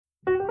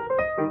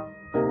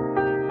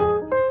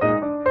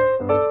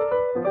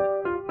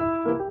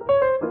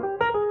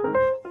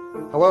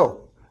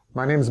Hello,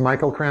 my name is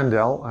Michael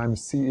Crandell. I'm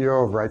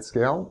CEO of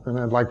RightScale, and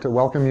I'd like to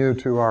welcome you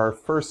to our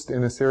first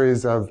in a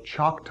series of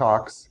Chalk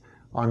Talks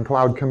on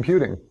cloud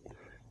computing.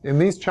 In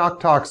these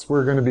Chalk Talks,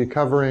 we're going to be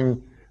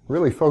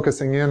really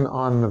focusing in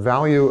on the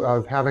value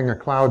of having a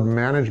cloud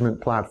management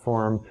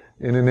platform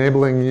in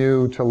enabling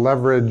you to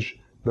leverage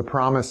the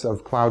promise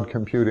of cloud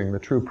computing, the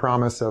true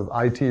promise of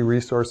IT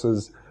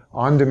resources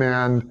on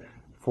demand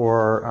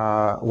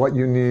for what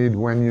you need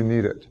when you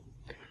need it.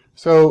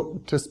 So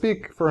to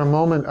speak for a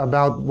moment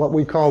about what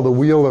we call the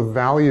wheel of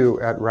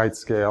value at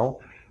RightScale,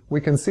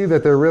 we can see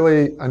that there are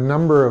really a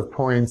number of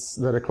points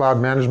that a cloud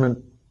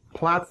management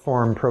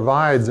platform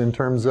provides in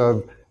terms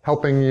of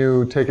helping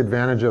you take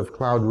advantage of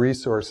cloud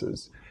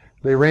resources.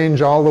 They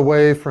range all the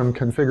way from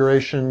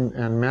configuration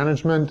and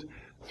management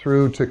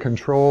through to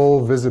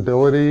control,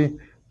 visibility,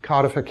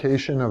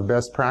 codification of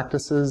best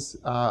practices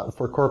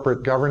for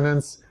corporate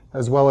governance,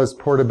 as well as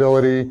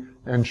portability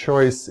and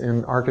choice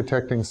in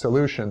architecting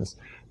solutions.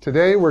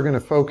 Today we're going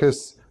to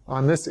focus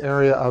on this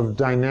area of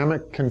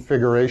dynamic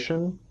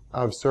configuration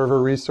of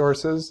server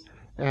resources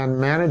and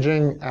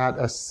managing at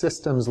a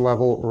systems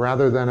level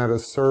rather than at a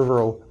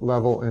server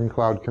level in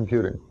cloud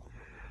computing.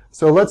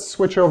 So let's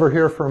switch over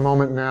here for a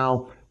moment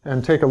now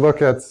and take a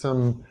look at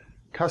some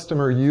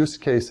customer use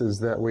cases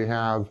that we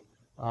have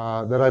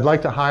that I'd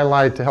like to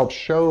highlight to help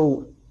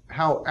show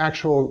how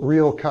actual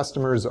real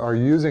customers are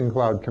using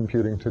cloud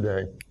computing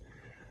today.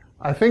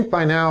 I think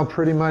by now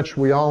pretty much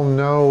we all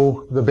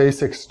know the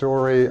basic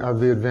story of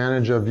the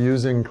advantage of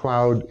using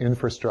cloud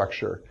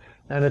infrastructure.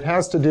 And it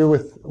has to do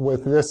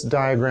with this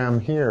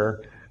diagram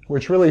here,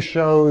 which really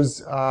shows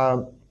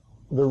the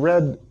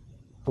red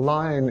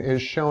line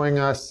is showing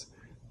us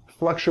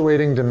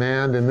fluctuating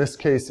demand, in this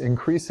case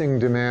increasing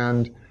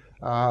demand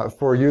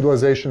for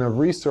utilization of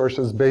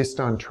resources based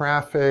on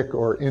traffic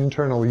or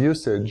internal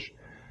usage.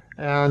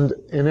 And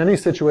in any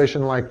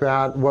situation like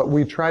that, what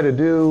we try to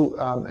do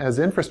as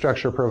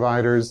infrastructure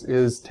providers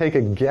is take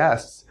a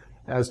guess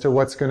as to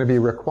what's going to be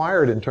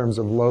required in terms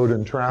of load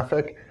and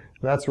traffic.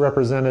 That's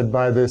represented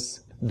by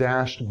this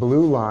dashed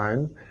blue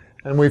line.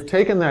 And we've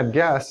taken that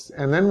guess,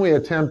 and then we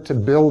attempt to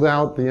build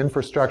out the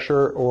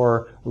infrastructure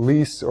or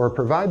lease or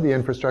provide the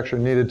infrastructure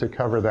needed to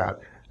cover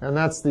that. And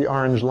that's the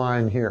orange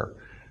line here.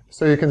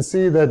 So you can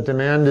see that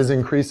demand is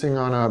increasing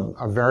on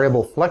a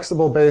variable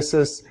flexible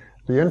basis.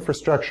 The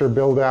infrastructure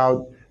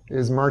build-out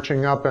is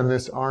marching up on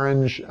this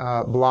orange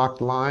blocked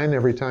line.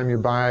 Every time you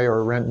buy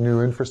or rent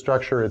new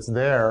infrastructure, it's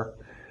there.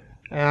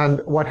 And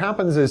what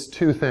happens is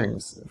two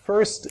things.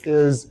 First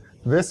is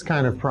this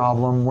kind of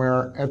problem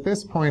where at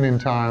this point in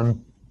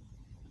time,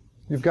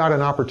 you've got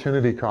an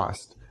opportunity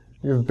cost.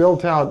 You've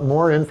built out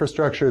more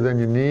infrastructure than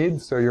you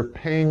need, so you're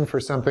paying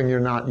for something you're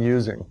not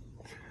using.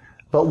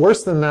 But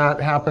worse than that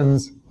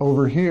happens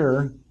over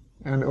here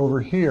and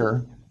over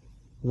here,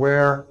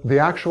 where the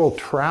actual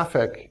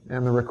traffic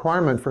and the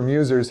requirement from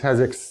users has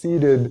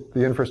exceeded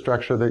the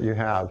infrastructure that you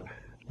have.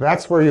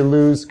 That's where you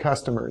lose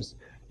customers,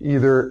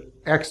 either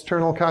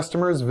external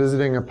customers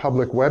visiting a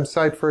public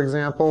website, for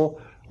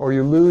example, or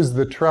you lose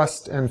the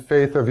trust and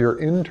faith of your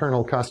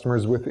internal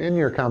customers within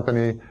your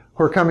company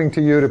who are coming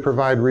to you to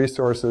provide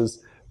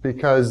resources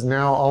because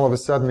now all of a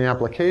sudden the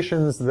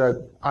applications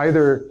that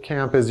either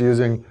camp is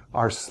using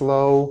are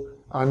slow,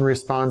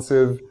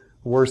 unresponsive.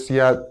 Worse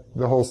yet,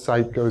 the whole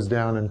site goes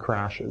down and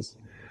crashes.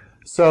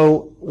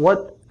 So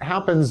what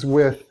happens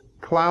with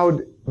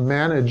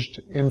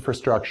cloud-managed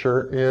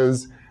infrastructure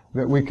is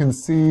that we can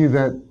see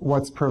that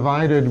what's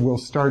provided will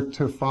start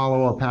to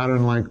follow a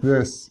pattern like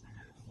this,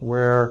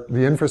 where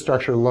the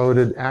infrastructure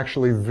loaded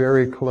actually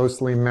very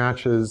closely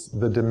matches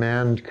the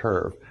demand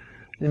curve.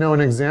 You know,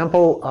 an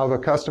example of a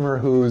customer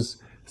who's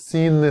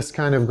seen this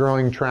kind of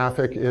growing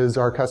traffic is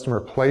our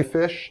customer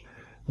Playfish.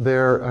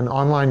 They're an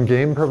online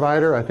game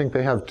provider. I think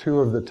they have 2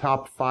 of the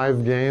top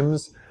 5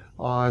 games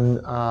on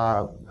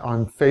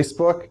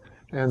Facebook.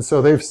 And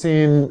so they've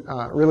seen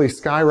really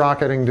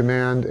skyrocketing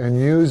demand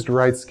and used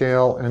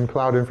RightScale and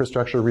cloud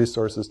infrastructure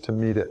resources to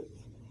meet it.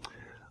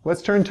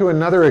 Let's turn to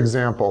another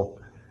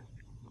example,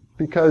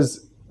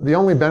 because the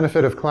only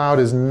benefit of cloud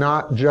is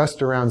not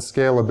just around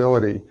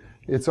scalability.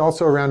 It's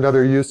also around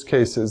other use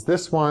cases.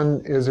 This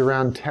one is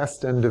around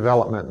test and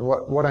development.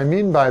 What I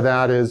mean by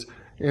that is,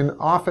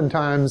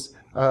 oftentimes,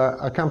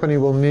 a company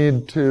will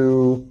need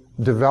to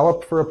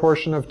develop for a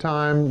portion of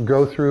time,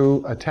 go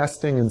through a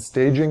testing and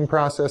staging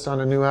process on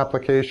a new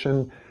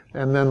application,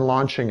 and then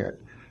launching it.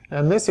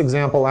 And this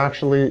example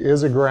actually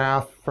is a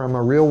graph from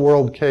a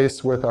real-world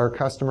case with our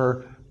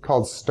customer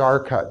called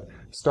StarCut.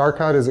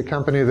 StarCut is a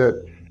company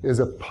that is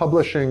a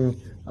publishing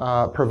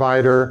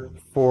provider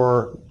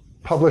for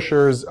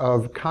publishers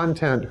of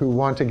content who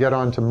want to get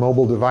onto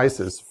mobile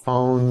devices,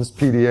 phones,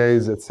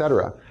 PDAs,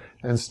 etc.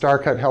 And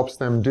StarCut helps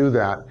them do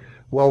that.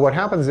 Well, what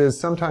happens is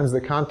sometimes the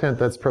content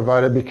that's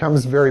provided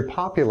becomes very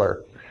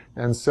popular,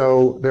 and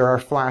so there are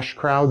flash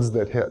crowds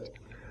that hit.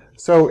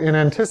 So in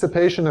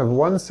anticipation of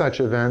one such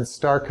event,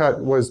 StarCut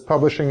was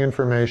publishing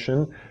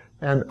information,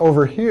 and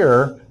over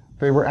here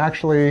they were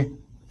actually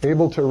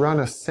able to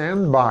run a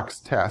sandbox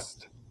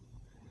test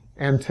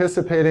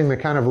anticipating the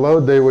kind of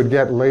load they would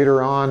get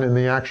later on in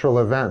the actual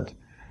event.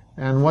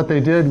 And what they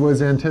did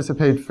was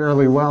anticipate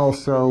fairly well,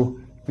 so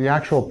the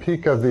actual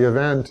peak of the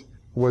event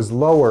was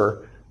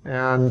lower,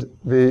 and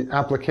the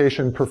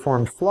application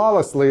performed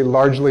flawlessly,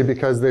 largely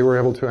because they were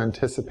able to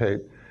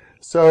anticipate.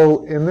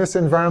 So in this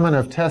environment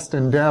of test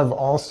and dev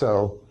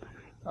also,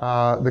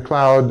 the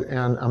cloud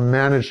and a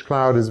managed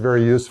cloud is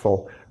very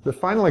useful. The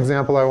final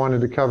example I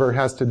wanted to cover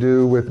has to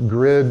do with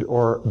grid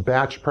or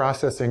batch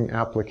processing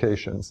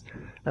applications.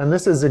 And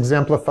this is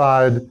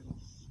exemplified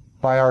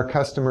by our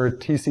customer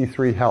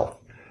TC3 Health.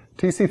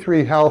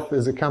 TC3 Health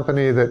is a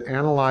company that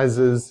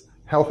analyzes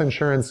health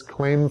insurance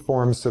claim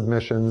form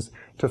submissions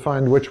to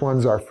find which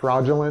ones are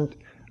fraudulent,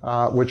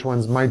 which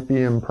ones might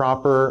be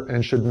improper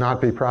and should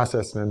not be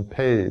processed and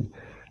paid.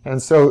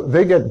 And so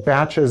they get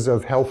batches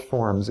of health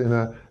forms in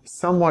a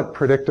somewhat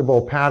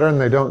predictable pattern.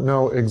 They don't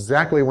know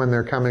exactly when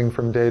they're coming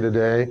from day to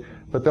day,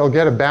 but they'll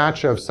get a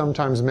batch of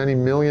sometimes many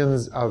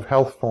millions of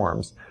health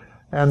forms.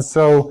 And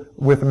so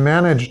with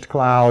managed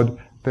cloud,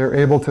 they're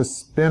able to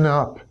spin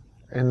up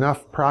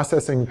enough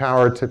processing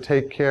power to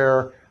take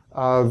care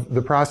of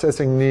the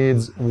processing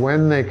needs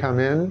when they come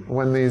in,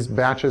 when these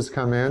batches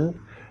come in,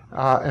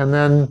 and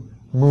then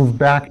move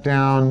back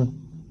down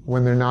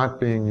when they're not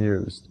being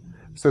used.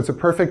 So it's a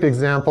perfect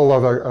example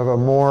of a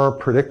more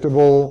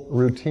predictable,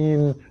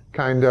 routine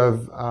kind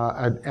of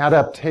an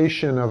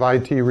adaptation of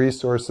IT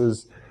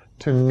resources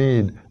to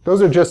need.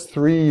 Those are just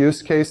 3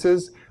 use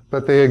cases,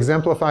 but they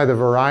exemplify the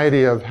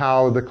variety of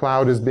how the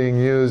cloud is being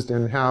used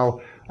and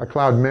how a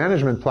cloud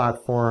management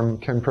platform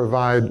can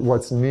provide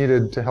what's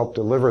needed to help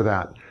deliver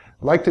that.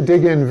 I'd like to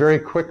dig in very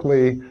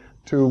quickly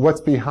to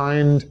what's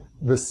behind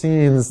the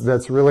scenes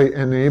that's really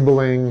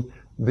enabling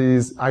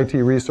these IT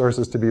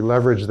resources to be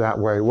leveraged that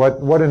way.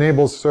 What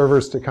enables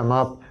servers to come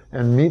up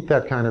and meet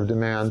that kind of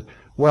demand?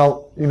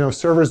 Well,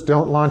 servers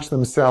don't launch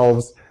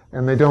themselves,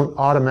 and they don't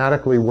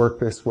automatically work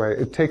this way.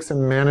 It takes a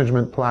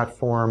management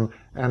platform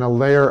and a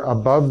layer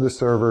above the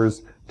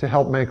servers to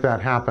help make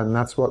that happen.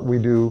 That's what we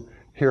do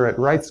here at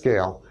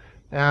RightScale.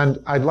 And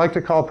I'd like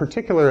to call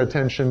particular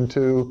attention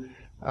to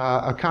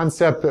a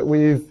concept that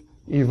we've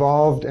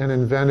evolved and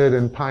invented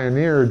and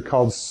pioneered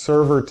called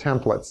server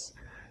templates.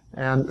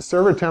 And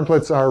server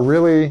templates are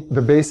really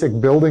the basic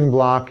building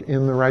block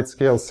in the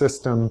RightScale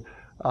system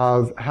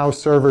of how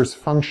servers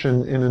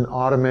function in an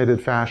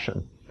automated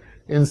fashion.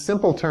 In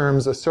simple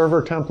terms, a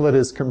server template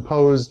is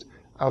composed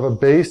of a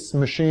base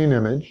machine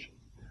image.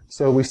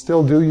 So we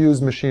still do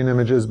use machine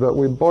images, but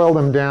we boil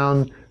them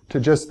down to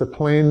just the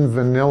plain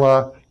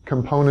vanilla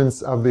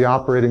components of the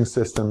operating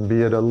system,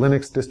 be it a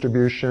Linux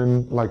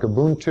distribution like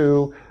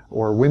Ubuntu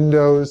or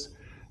Windows.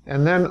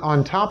 And then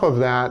on top of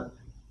that,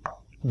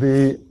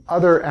 the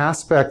other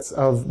aspects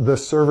of the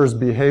server's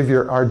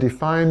behavior are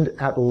defined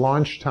at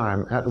launch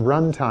time, at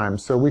runtime.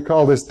 So we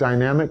call this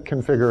dynamic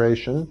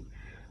configuration.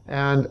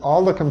 And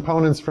all the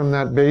components from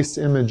that base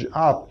image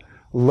up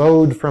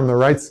load from the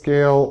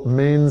RightScale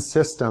main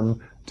system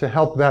to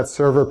help that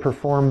server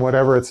perform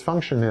whatever its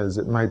function is.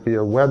 It might be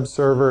a web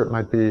server, it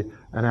might be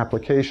an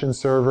application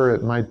server,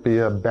 it might be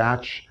a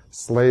batch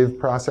slave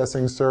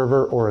processing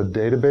server or a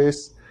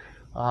database.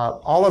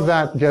 All of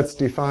that gets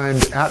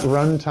defined at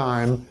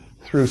runtime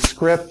through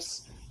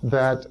scripts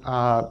that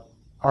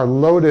are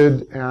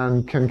loaded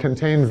and can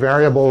contain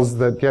variables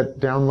that get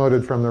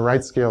downloaded from the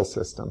RightScale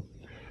system.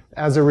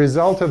 As a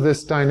result of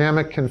this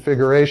dynamic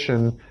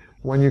configuration,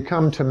 when you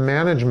come to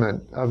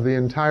management of the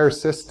entire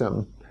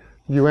system,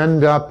 you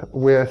end up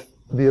with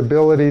the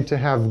ability to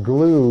have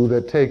glue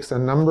that takes a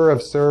number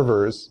of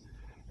servers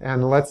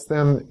and lets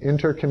them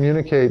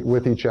intercommunicate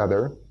with each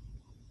other,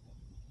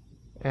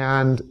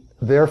 and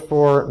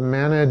therefore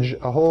manage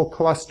a whole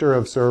cluster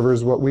of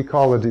servers, what we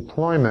call a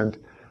deployment,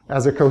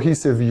 as a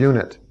cohesive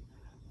unit,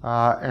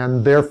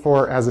 and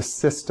therefore as a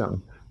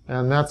system.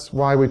 And that's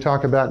why we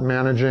talk about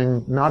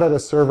managing not at a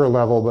server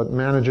level, but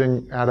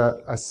managing at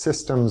a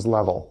systems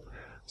level.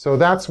 So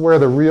that's where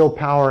the real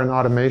power and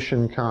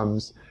automation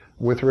comes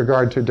with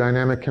regard to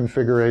dynamic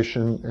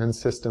configuration and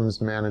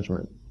systems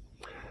management.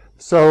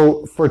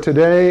 So for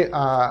today,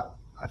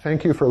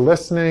 thank you for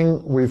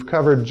listening. We've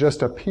covered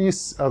just a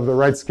piece of the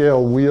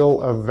RightScale wheel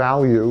of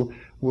value.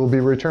 We'll be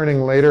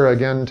returning later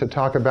again to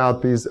talk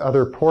about these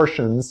other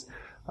portions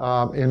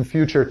in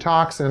future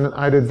talks. And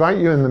I'd invite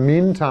you in the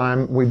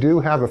meantime, we do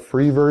have a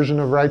free version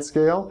of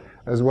RightScale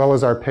as well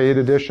as our paid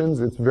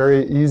editions. It's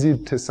very easy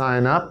to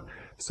sign up.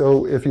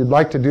 So if you'd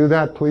like to do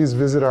that, please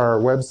visit our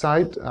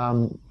website,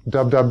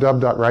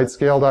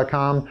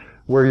 www.rightscale.com,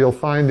 where you'll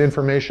find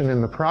information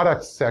in the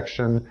products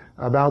section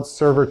about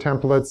server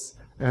templates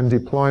and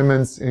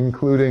deployments,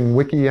 including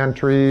wiki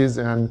entries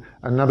and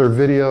another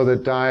video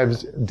that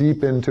dives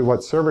deep into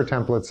what server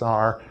templates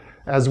are,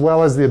 as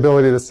well as the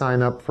ability to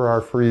sign up for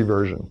our free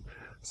version.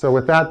 So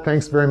with that,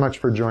 thanks very much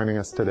for joining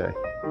us today.